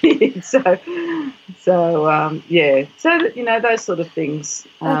disappeared. So yeah. So that, those sort of things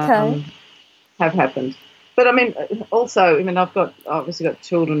have happened. But I've obviously got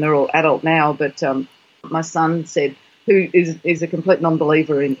children. They're all adult now. But my son said, who is a complete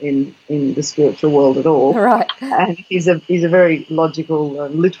non-believer in the spiritual world at all. Right. And he's a very logical,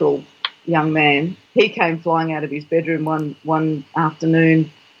 literal young man. He came flying out of his bedroom one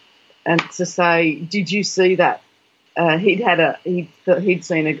afternoon and to say, "Did you see that?" He'd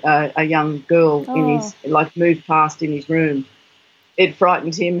seen a young girl in his move past in his room. It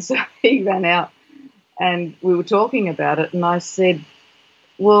frightened him, so he ran out, and we were talking about it. And I said,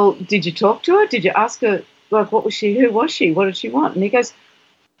 "Well, did you talk to her? Did you ask her, like, what was she? Who was she? What did she want?" And he goes,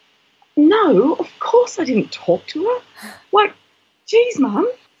 "No, of course I didn't talk to her. Like, geez, Mum."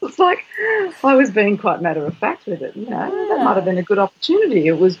 It's like I was being quite matter of fact with it. That might have been a good opportunity.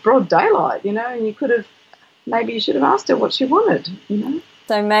 It was broad daylight, and maybe you should have asked her what she wanted,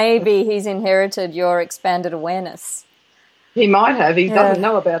 So maybe he's inherited your expanded awareness. He might have. He doesn't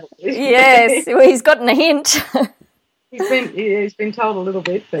know about it. Yes, well, he's gotten a hint. He's been told a little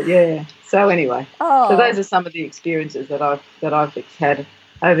bit, but yeah. So anyway, so those are some of the experiences that I've had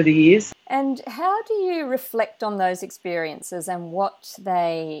over the years. And how do you reflect on those experiences and what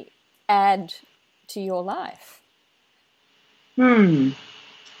they add to your life? I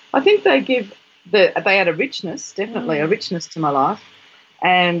think they add a richness, definitely a richness to my life,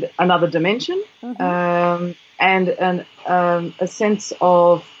 and another dimension, and a sense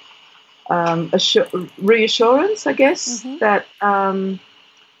of reassurance, I guess, that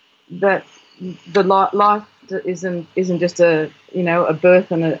the life isn't just a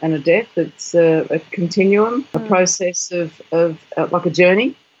birth and a death. It's a continuum, a process of like a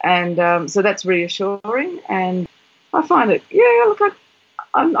journey, and so that's reassuring. And I find it,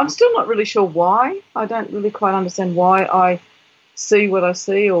 I'm still not really sure why. I don't really quite understand why I see what I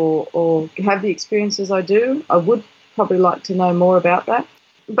see or have the experiences I do. I would probably like to know more about that.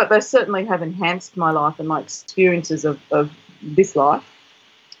 But they certainly have enhanced my life and my experiences of this life.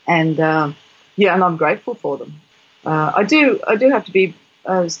 And, and I'm grateful for them. I do have to be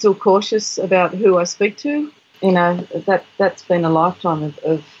still cautious about who I speak to. That's been a lifetime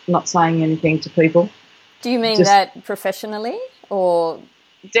of not saying anything to people. Do you mean that professionally or...?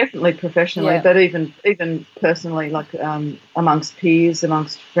 Definitely professionally, but even personally, like amongst peers,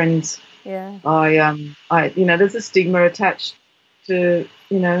 amongst friends, Yeah. There's a stigma attached to,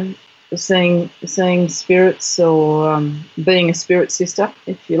 seeing spirits or being a spirit sister,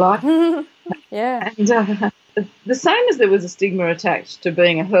 if you like. Yeah. And the same as there was a stigma attached to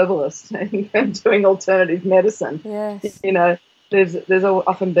being a herbalist and doing alternative medicine. Yes. There's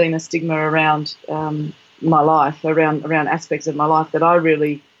often been a stigma around my life, around aspects of my life that I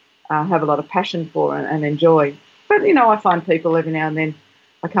really have a lot of passion for and enjoy. But, I find people every now and then,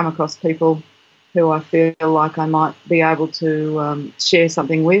 I come across people who I feel like I might be able to share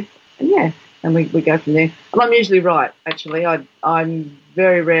something with. And we go from there. And I'm usually right, actually. I'm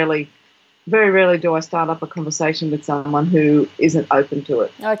very rarely do I start up a conversation with someone who isn't open to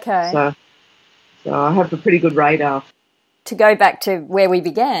it. Okay. So I have a pretty good radar. To go back to where we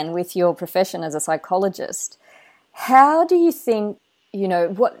began with your profession as a psychologist, how do you think,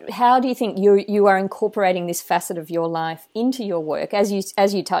 how do you think you are incorporating this facet of your life into your work? As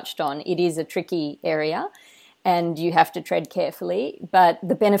you touched on, it is a tricky area and you have to tread carefully, but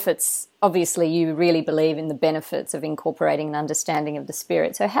the benefits, obviously you really believe in the benefits of incorporating an understanding of the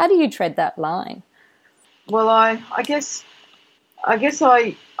spirit. So how do you tread that line? Well, I guess I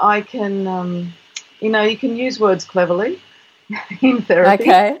can, you can use words cleverly in therapy.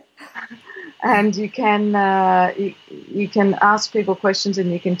 Okay. And you can ask people questions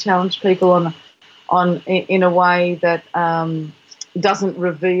and you can challenge people in a way that doesn't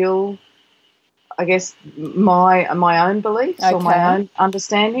reveal, I guess, my own beliefs or my own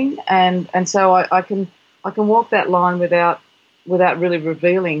understanding, and so I can walk that line without really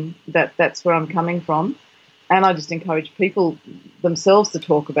revealing that that's where I'm coming from, and I just encourage people themselves to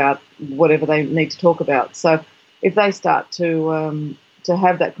talk about whatever they need to talk about. So if they start to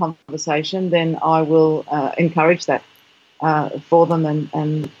have that conversation, then I will encourage that for them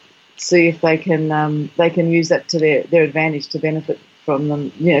and see if they can use that to their advantage, to benefit from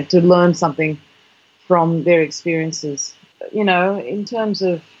them, to learn something from their experiences. In terms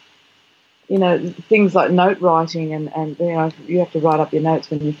of things like note writing and you have to write up your notes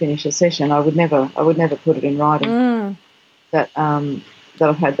when you finish a session. I would never put it in writing that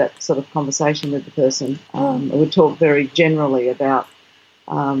I've had that sort of conversation with the person. I would talk very generally about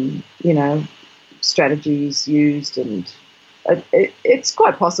strategies used, and it's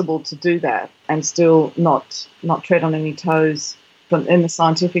quite possible to do that and still not tread on any toes in the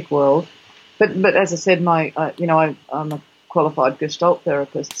scientific world. But as I said, I'm a qualified Gestalt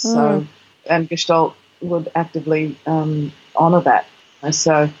therapist, and Gestalt would actively honour that.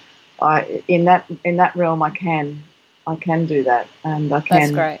 So in that realm, I can do that, and I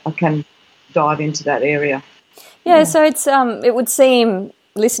can dive into that area. Yeah. So it's it would seem,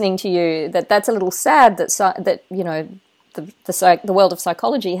 listening to you, that's a little sad that the world of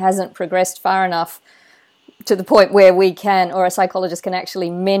psychology hasn't progressed far enough to the point where we can, or a psychologist can actually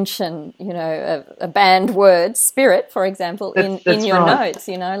mention, a banned word, spirit, for example, in your notes.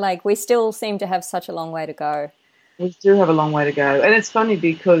 We still seem to have such a long way to go. We do have a long way to go. And it's funny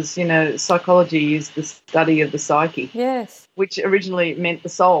because, psychology is the study of the psyche. Yes. Which originally meant the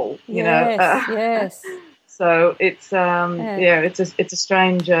soul, Yes. So it's it's a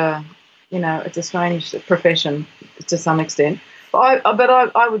strange it's a strange profession to some extent. But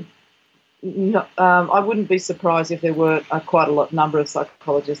I would I wouldn't be surprised if there were quite a number of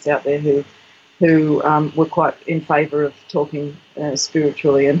psychologists out there who were quite in favour of talking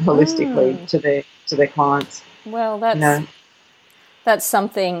spiritually and holistically to their clients. Well, that's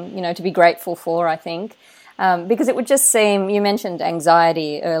something to be grateful for, I think. Because it would just seem, you mentioned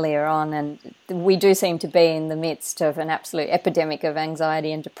anxiety earlier on, and we do seem to be in the midst of an absolute epidemic of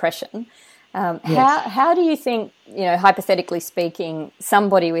anxiety and depression. Yes. How do you think, hypothetically speaking,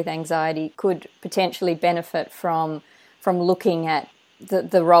 somebody with anxiety could potentially benefit from looking at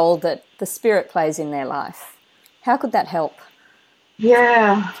the role that the spirit plays in their life? How could that help?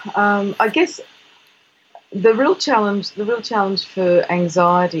 Yeah, I guess the real challenge for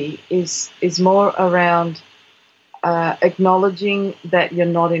anxiety is more around acknowledging that you're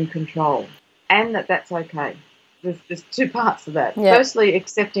not in control, and that's okay. There's two parts to that. Yeah. Firstly,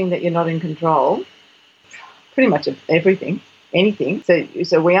 accepting that you're not in control, pretty much of everything, anything.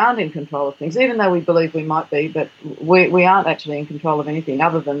 So we aren't in control of things, even though we believe we might be, but we aren't actually in control of anything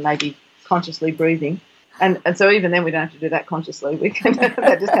other than maybe consciously breathing. And so even then we don't have to do that consciously. We can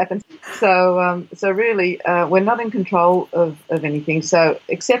that just happens. So really we're not in control of anything. So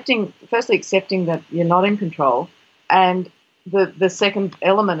firstly accepting that you're not in control, and the second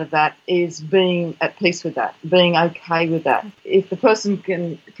element of that is being at peace with that, being okay with that. If the person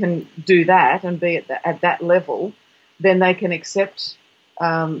can do that and be at that level, then they can accept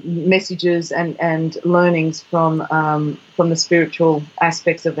messages and learnings from the spiritual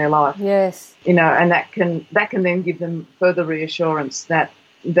aspects of their life. Yes. And that can then give them further reassurance that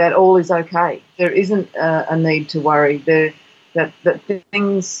all is okay. There isn't a need to worry. That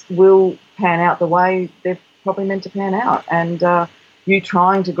things will pan out the way they're probably meant to pan out, and you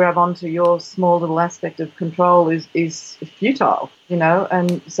trying to grab onto your small little aspect of control is futile.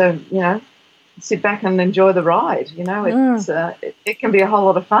 And so sit back and enjoy the ride. It's it can be a whole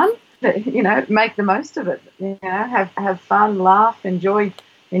lot of fun. Make the most of it. Have fun, laugh, enjoy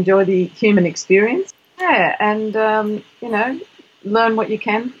the human experience. Yeah, and learn what you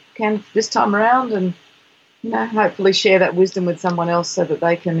can this time around, and hopefully share that wisdom with someone else so that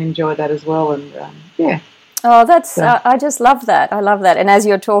they can enjoy that as well. And Oh, that's I just love that. I love that. And as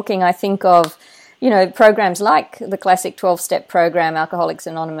you're talking, I think of programs like the classic 12-step program, Alcoholics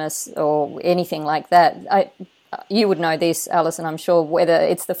Anonymous, or anything like that. You would know this, Alison, I'm sure, whether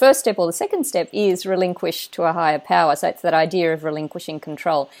it's the first step or the second step is relinquish to a higher power. So it's that idea of relinquishing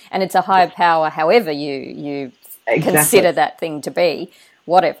control. And it's a higher power however you Exactly. consider that thing to be,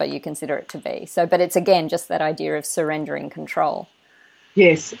 whatever you consider it to be. So, but it's, again, just that idea of surrendering control.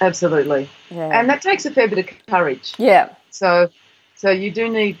 Yes, absolutely. Yeah. And that takes a fair bit of courage. Yeah. So you do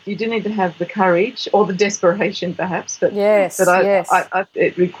need to have the courage or the desperation, perhaps. But yes,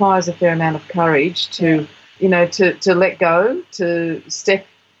 it requires a fair amount of courage to to let go, to step.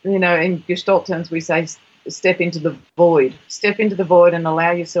 In Gestalt terms, we say step into the void. Step into the void and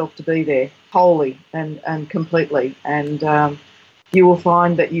allow yourself to be there wholly and completely. And you will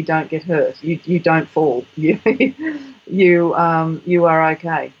find that you don't get hurt. You don't fall. You are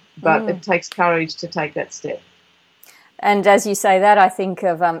okay. But it takes courage to take that step. And as you say that, I think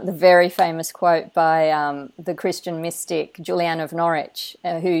of the very famous quote by the Christian mystic Julian of Norwich,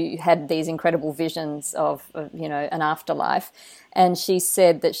 who had these incredible visions of an afterlife. And she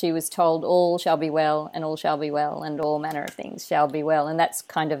said that she was told all shall be well, and all shall be well, and all manner of things shall be well. And that's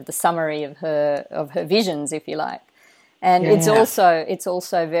kind of the summary of her visions, if you like. And it's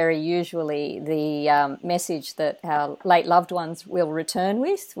also very usually the message that our late loved ones will return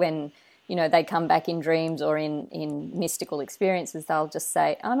with when they come back in dreams or in mystical experiences. They'll just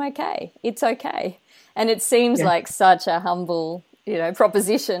say, I'm okay, it's okay. And it seems like such a humble,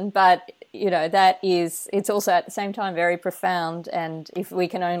 proposition, but, it's also at the same time very profound. And if we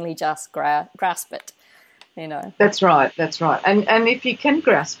can only just grasp it, That's right. And if you can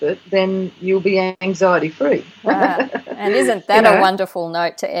grasp it, then you'll be anxiety free. And isn't that a wonderful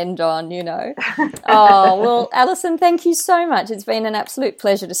note to end on, Oh, well, Alison, thank you so much. It's been an absolute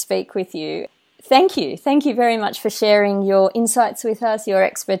pleasure to speak with you. Thank you. Thank you very much for sharing your insights with us, your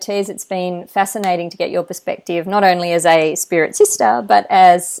expertise. It's been fascinating to get your perspective, not only as a spirit sister, but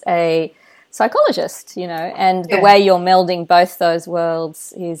as a psychologist, and the way you're melding both those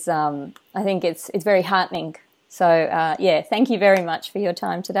worlds is, I think it's very heartening. So, thank you very much for your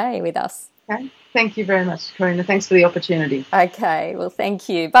time today with us. Okay. Thank you very much, Karina. Thanks for the opportunity. Okay, well, thank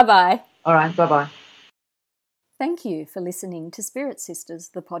you. Bye-bye. All right, bye-bye. Thank you for listening to Spirit Sisters,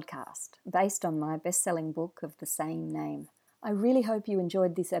 the podcast, based on my best-selling book of the same name. I really hope you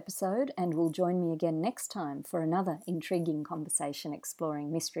enjoyed this episode and will join me again next time for another intriguing conversation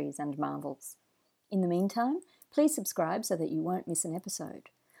exploring mysteries and marvels. In the meantime, please subscribe so that you won't miss an episode.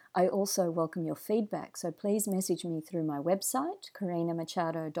 I also welcome your feedback, so please message me through my website,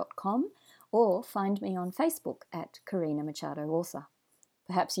 karinamachado.com, or find me on Facebook at Karina Machado Author.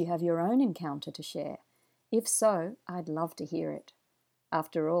 Perhaps you have your own encounter to share. If so, I'd love to hear it.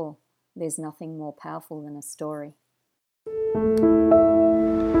 After all, there's nothing more powerful than a story.